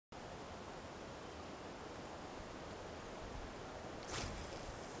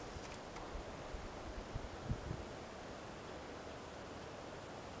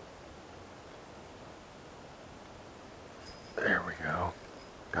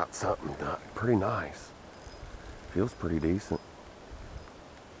got something done pretty nice. Feels pretty decent.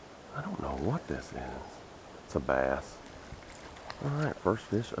 I don't know what this is. It's a bass. Alright, first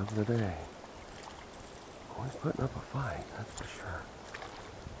fish of the day. Oh, he's putting up a fight, that's for sure.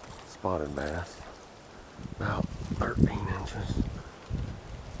 Spotted bass. About 13 inches.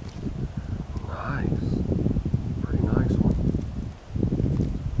 Nice. Pretty nice one.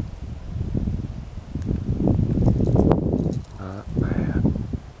 Not bad.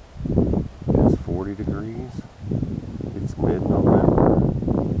 It's 40 degrees. It's mid-November.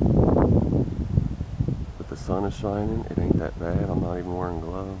 But the sun is shining. It ain't that bad. I'm not even wearing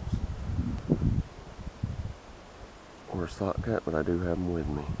gloves or a sock cap, but I do have them with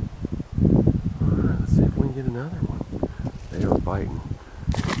me. Alright, let's see if we can get another one. They are biting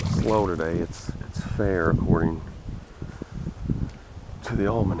slow today. It's fair according to the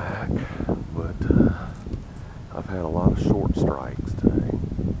almanac, but I've had a lot of short strikes today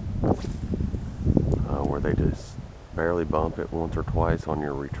where they just barely bump it once or twice on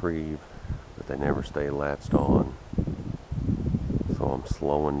your retrieve, but they never stay latched on. So I'm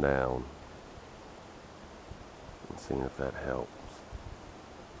slowing down and seeing if that helps.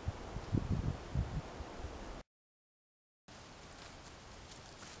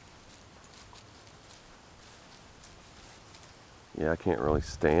 Yeah, I can't really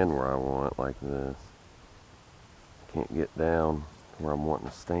stand where I want like this. I can't get down where I'm wanting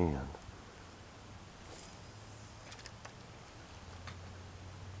to stand.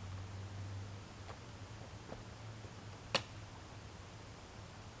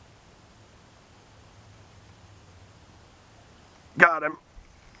 Got him.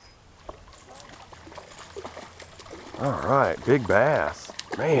 All right, big bass.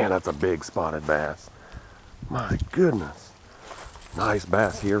 Man, that's a big spotted bass. My goodness. Nice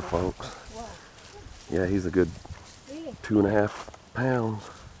bass here, folks. Yeah, he's a good 2.5 pounds.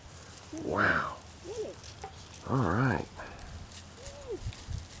 Wow. All right.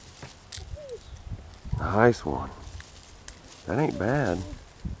 Nice one. That ain't bad.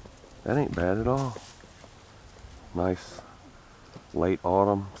 That ain't bad at all. Nice late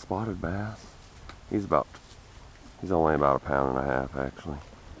autumn spotted bass. He's only about 1.5 pounds actually.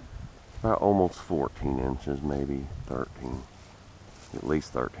 About almost 14 inches, maybe 13. At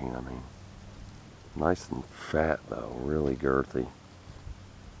least 13, I mean. Nice and fat though, really girthy.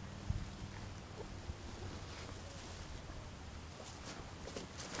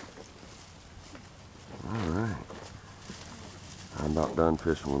 Alright. I'm about done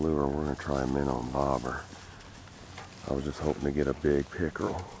fishing with lure. We're going to try a minnow and bobber. I was just hoping to get a big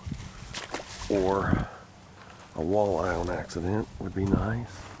pickerel. Or a walleye on accident would be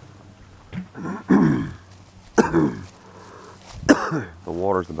nice. The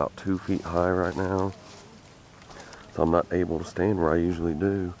water's about 2 feet high right now, so I'm not able to stand where I usually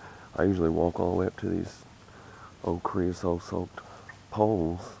do. I usually walk all the way up to these old creosote soaked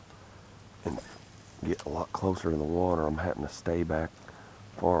poles and get a lot closer to the water. I'm having to stay back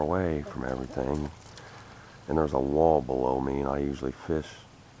far away from everything, and there's a wall below me, and I usually fish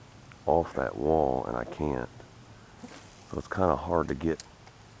off that wall, and I can't. So it's kind of hard to get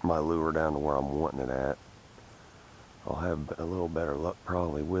my lure down to where I'm wanting it at. I'll have a little better luck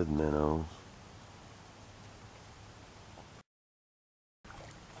probably with minnows.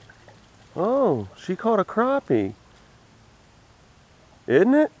 Oh, she caught a crappie.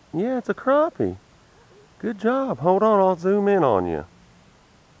 Isn't it? Yeah, it's a crappie. Good job. Hold on, I'll zoom in on you.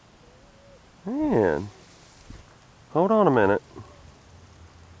 Man. Hold on a minute.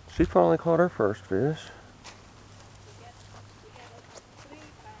 She finally caught her first fish.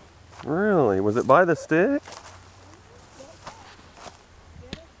 Really? Was it by the stick?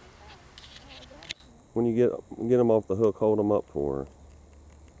 When you get them off the hook, hold them up for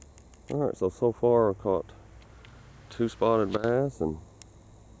her. Alright, so far I've caught 2 spotted bass and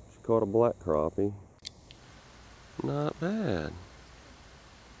she caught a black crappie. Not bad.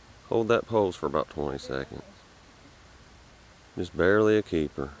 Hold that pose for about 20 seconds. Just barely a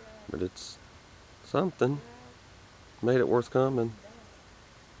keeper, but it's something. Made it worth coming.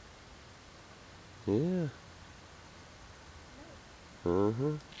 Yeah.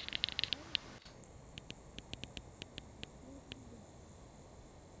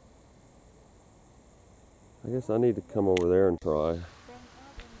 I guess I need to come over there and try.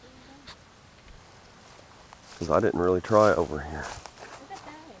 Because I didn't really try over here.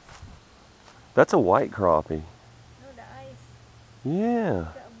 That's a white crappie. Yeah.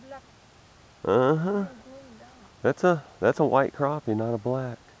 That's a white crappie, not a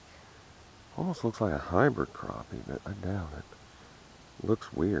black. Almost looks like a hybrid crappie, but I doubt it.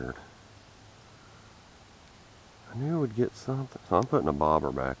 Looks weird. I knew we'd get something. So I'm putting a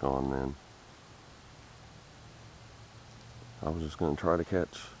bobber back on then. I was just going to try to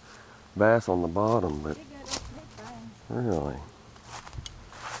catch bass on the bottom, but really,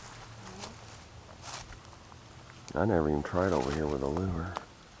 I never even tried over here with a lure.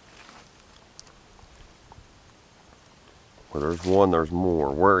 Where there's one, there's more.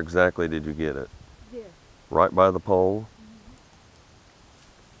 Where exactly did you get it? Here. Right by the pole?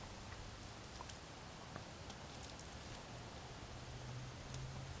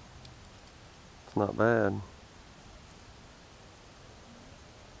 It's not bad.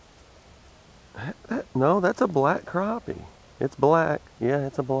 No, that's a black crappie. It's black. Yeah,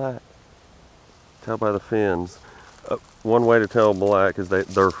 it's a black. Tell by the fins. One way to tell black is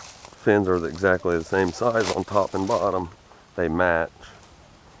their fins are exactly the same size on top and bottom. They match.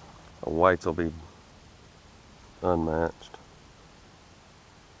 The whites will be unmatched.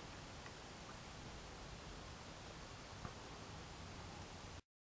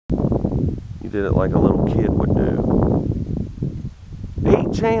 You did it like a little kid would do.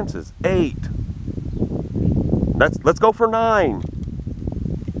 8 chances. 8. Let's go for 9.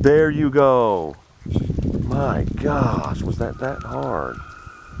 There you go. My gosh, was that hard?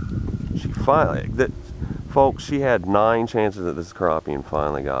 She finally, folks, she had 9 chances at this crappie and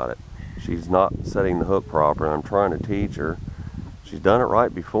finally got it. She's not setting the hook properly. I'm trying to teach her. She's done it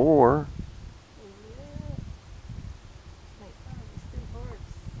right before.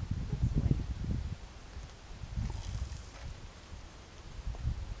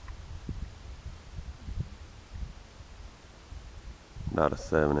 About a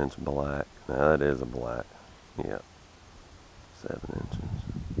 7-inch black. Now that is a black. Yeah. 7 inches.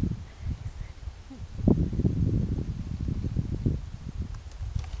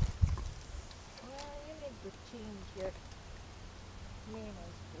 Well, you need to change your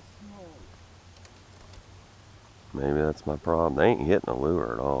minnows to small. Maybe that's my problem. They ain't hitting a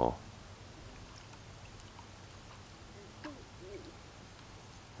lure at all.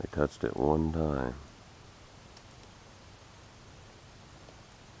 They touched it one time.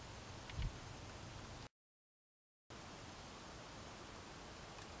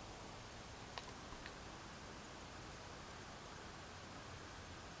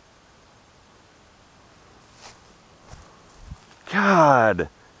 God,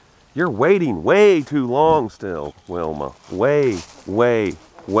 you're waiting way too long still, Wilma. Way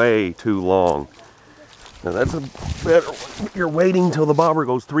too long. Now that's a better one. You're waiting till the bobber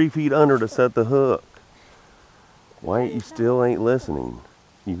goes 3 feet under to set the hook. Why you still ain't listening?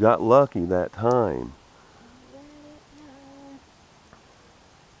 You got lucky that time.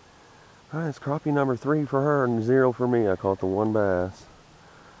 All right, it's crappie number 3 for her and 0 for me. I caught the 1 bass.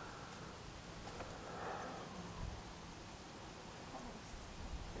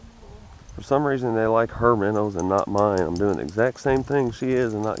 For some reason, they like her minnows and not mine. I'm doing the exact same thing she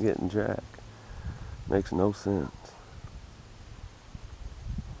is and not getting jack. Makes no sense.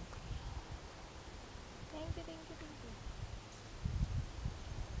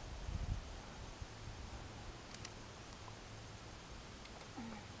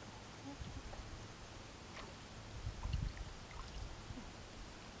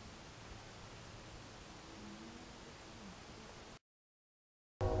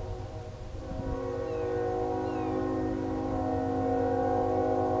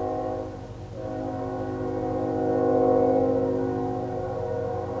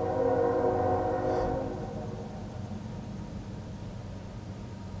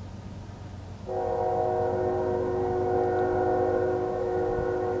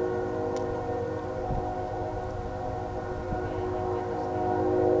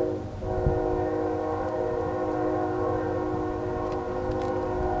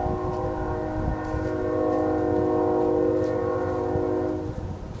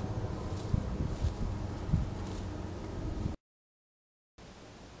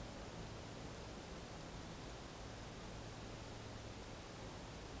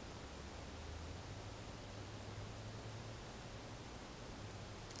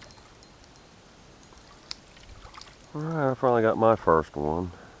 Alright, I finally got my first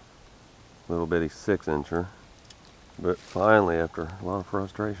one. Little bitty 6-incher. But finally, after a lot of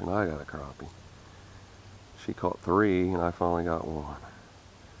frustration, I got a crappie. She caught 3 and I finally got 1.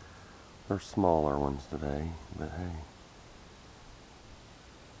 There's smaller ones today, but hey.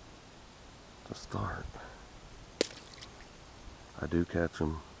 To start. I do catch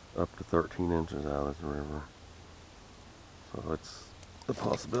them up to 13 inches out of this river. So it's, the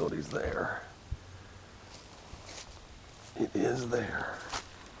possibility's there. It is there.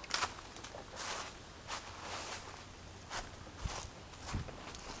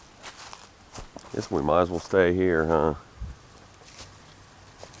 Guess we might as well stay here, huh?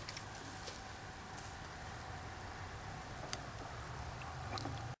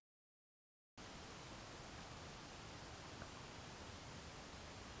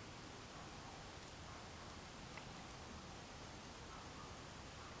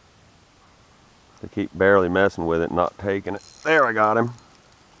 They keep barely messing with it, not taking it. There, I got him.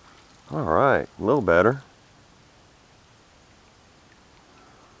 All right, a little better.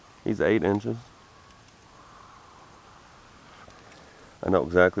 He's 8 inches. I know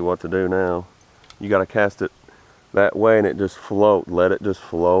exactly what to do now. You got to cast it that way and it just float. Let it just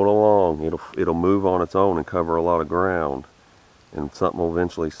float along. It'll move on its own and cover a lot of ground, and something will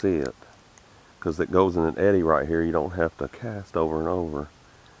eventually see it. Because it goes in an eddy right here, you don't have to cast over and over.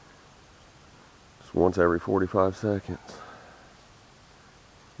 Just once every 45 seconds.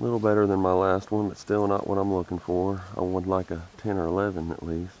 A little better than my last one, but still not what I'm looking for. I would like a 10 or 11 at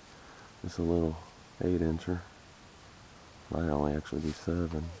least. Just a little 8-incher. Might only actually be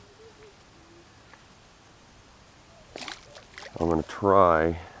 7. I'm going to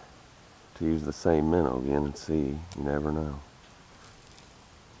try to use the same minnow again and see. You never know.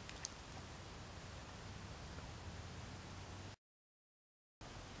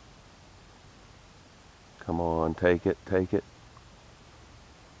 Come on, take it, take it.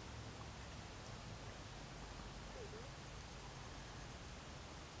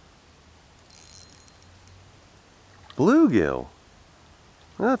 Bluegill.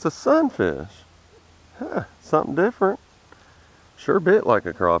 That's a sunfish. Huh, something different. Sure bit like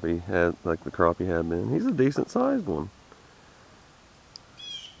the crappie had been. He's a decent sized one.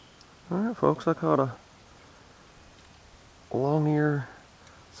 Alright folks, I caught a long ear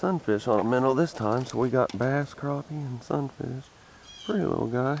sunfish on a minnow this time, so we got bass, crappie, and sunfish. Pretty little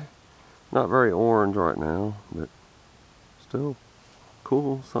guy. Not very orange right now, but still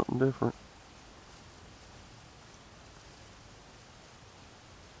cool, something different.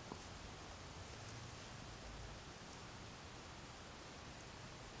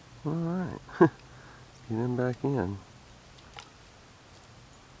 Alright, get him back in.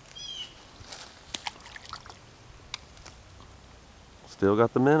 Still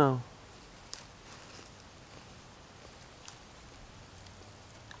got the minnow.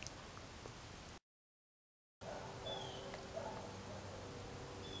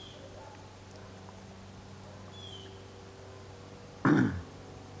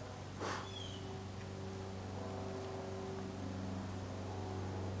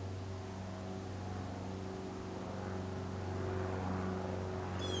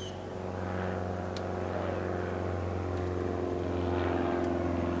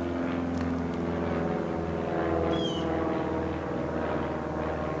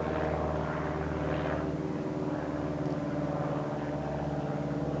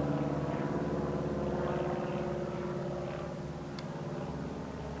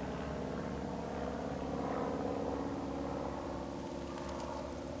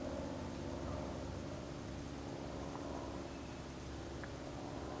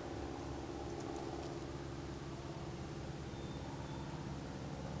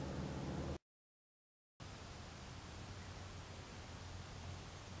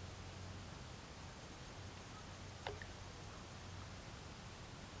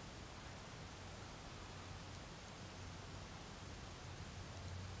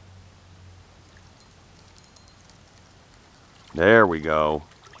 There we go.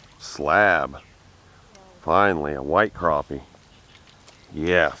 Slab. Finally, a white crappie.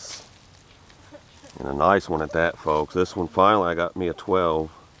 Yes. And a nice one at that, folks. This one finally I got me a 12.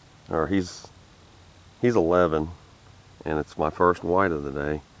 Or he's 11. And it's my first white of the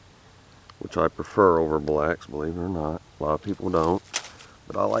day, which I prefer over blacks, believe it or not. A lot of people don't.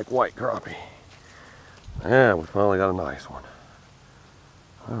 But I like white crappie. Yeah, we finally got a nice one.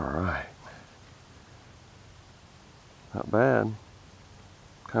 Alright. Not bad.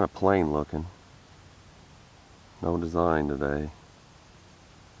 Kind of plain looking. No design today.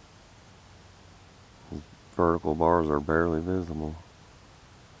 His vertical bars are barely visible.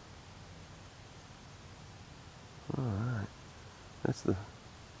 Alright. That's the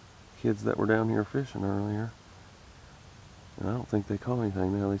kids that were down here fishing earlier. And I don't think they call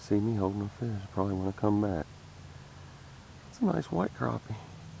anything now they see me holding a fish. Probably want to come back. It's a nice white crappie.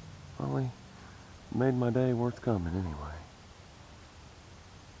 Finally made my day worth coming anyway.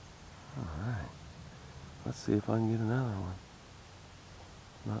 Alright. Let's see if I can get another one.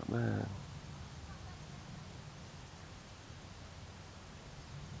 Not bad.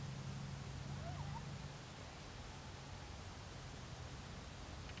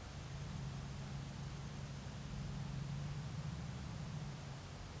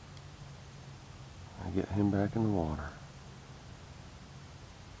 to get him back in the water.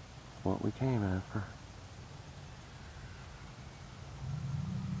 What we came after.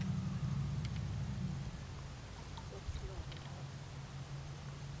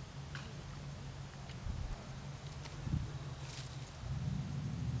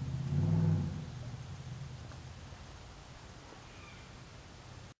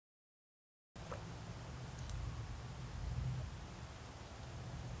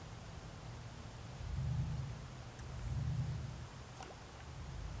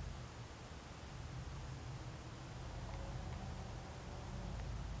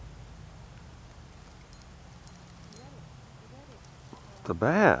 It's a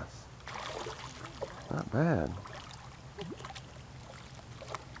bass. Not bad.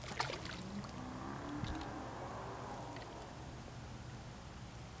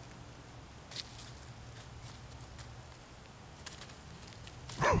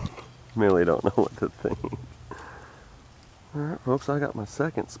 Really don't know what to think. Alright folks, I got my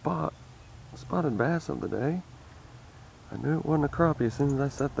second spotted bass of the day. I knew it wasn't a crappie as soon as I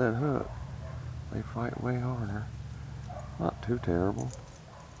set that hook. They fight way harder. Not too terrible.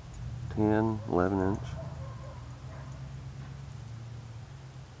 10, 11 inch.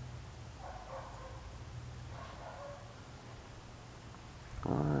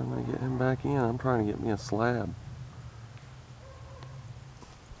 Alright, I'm going to get him back in. I'm trying to get me a slab.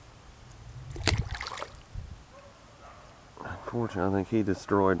 Unfortunately, I think he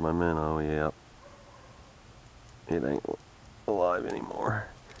destroyed my minnow. Yep. It ain't alive anymore.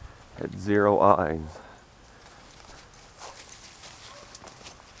 Had 0 eyes.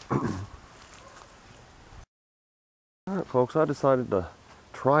 Alright folks, I decided to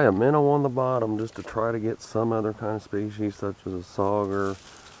try a minnow on the bottom just to try to get some other kind of species such as a sauger,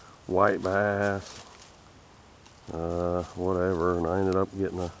 white bass, whatever, and I ended up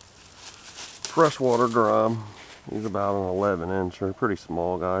getting a freshwater drum. He's about an 11 incher, pretty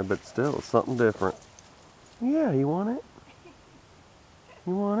small guy, but still it's something different. Yeah, you want it?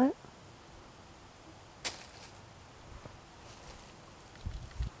 You want it?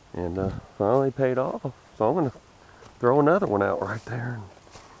 And finally paid off, so I'm going to throw another one out right there and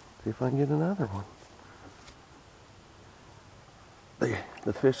see if I can get another one.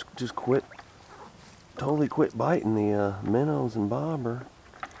 The fish just totally quit biting the minnows and bobber.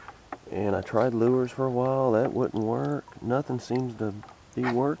 And I tried lures for a while, that wouldn't work. Nothing seems to be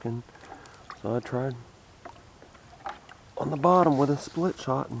working. So I tried on the bottom with a split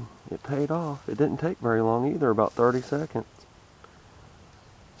shot and it paid off. It didn't take very long either, about 30 seconds.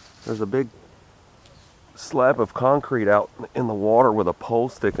 There's a big slab of concrete out in the water with a pole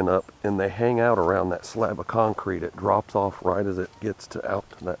sticking up, and they hang out around that slab of concrete. It drops off right as it gets out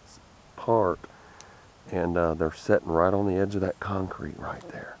to that part. And they're sitting right on the edge of that concrete right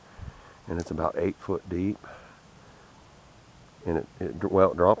there. And it's about 8 foot deep, and it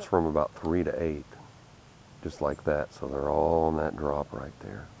drops from about 3 to 8, just like that. So they're all on that drop right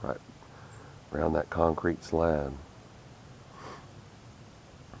there, right around that concrete slab.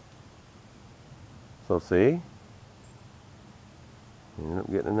 So see, you end up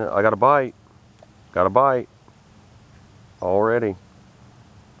getting it. I got a bite already.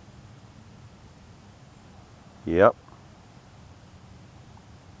 Yep.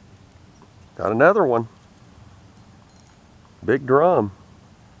 Got another one. Big drum.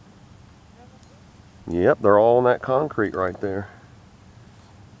 Yep, they're all on that concrete right there.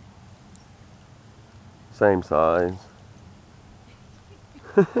 Same size.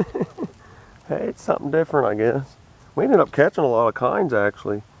 Hey, it's something different, I guess. We ended up catching a lot of kinds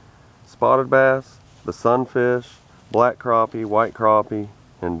actually. Spotted bass, the sunfish, black crappie, white crappie,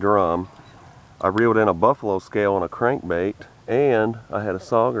 and drum. I reeled in a buffalo scale on a crankbait. And I had a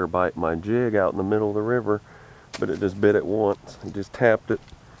sauger bite my jig out in the middle of the river, but it just bit it once. It just tapped it.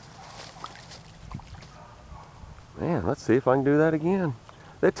 Man, let's see if I can do that again.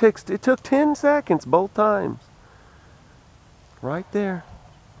 It took 10 seconds both times. Right there.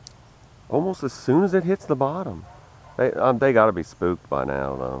 Almost as soon as it hits the bottom. They got to be spooked by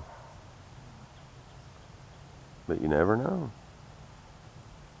now, though. But you never know.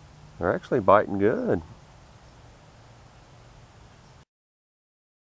 They're actually biting good.